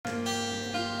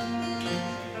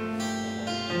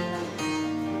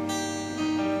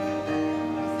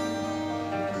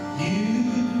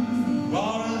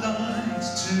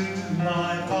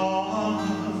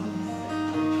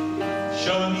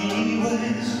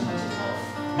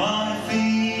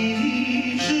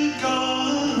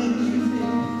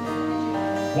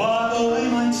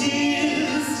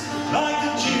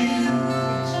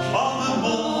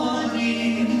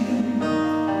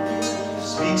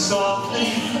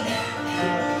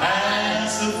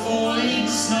as the falling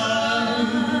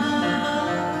snow.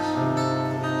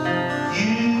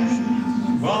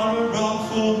 You are a rock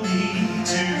for me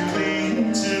to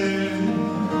cling to.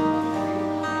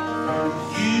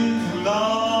 You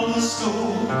lull the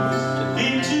storm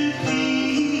into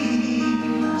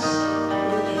peace.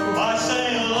 I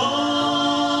sail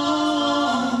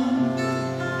on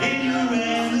in your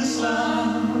endless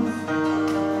love,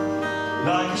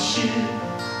 like a ship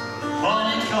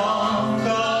on a calm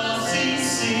glassy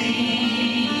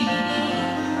sea.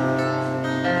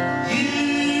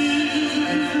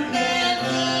 You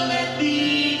never let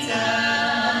me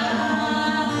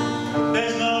down.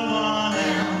 There's no one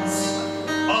else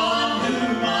on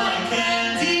whom I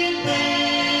can depend.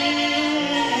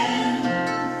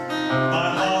 My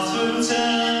heart will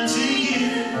turn to you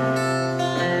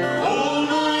all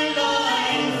my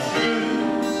life through.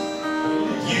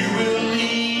 You will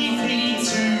lead me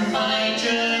to my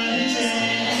journey's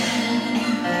end.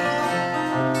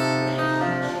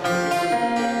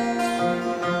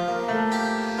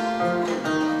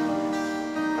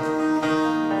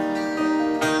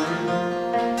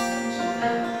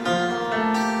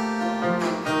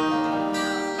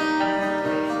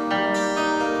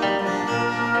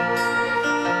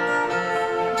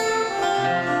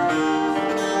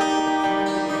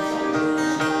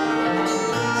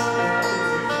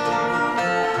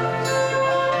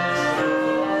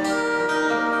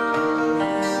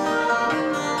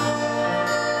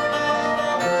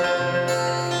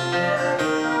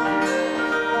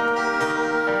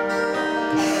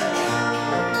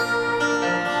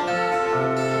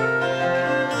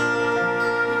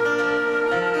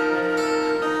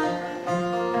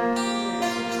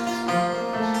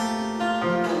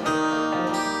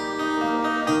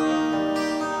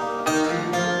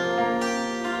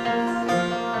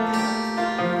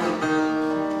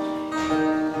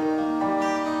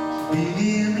 Be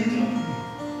near me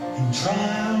in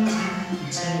trials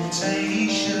and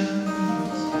temptations.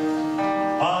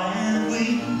 I am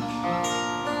weak,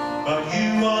 but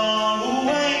you are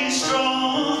always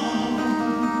strong.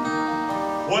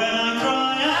 When I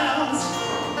cry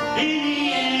out in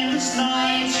the endless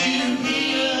night, you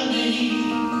hear me.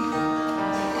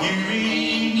 You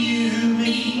renew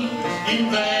me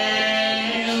in vain.